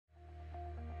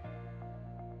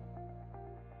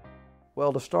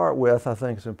Well, to start with, I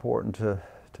think it's important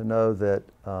to know that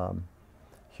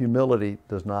humility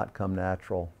does not come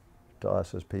natural to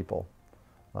us as people.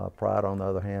 Pride, on the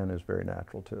other hand, is very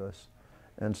natural to us.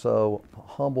 And so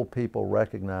humble people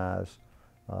recognize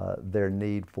their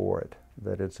need for it,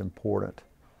 that it's important.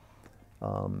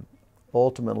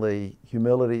 Ultimately,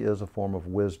 humility is a form of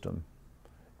wisdom.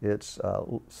 It's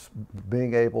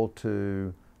being able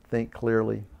to think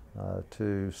clearly,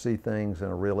 to see things in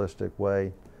a realistic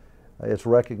way. It's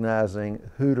recognizing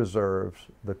who deserves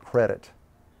the credit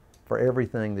for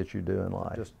everything that you do in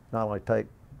life. Just not only take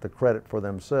the credit for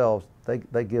themselves,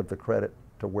 they give the credit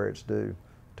to where it's due,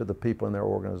 to the people in their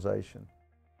organization.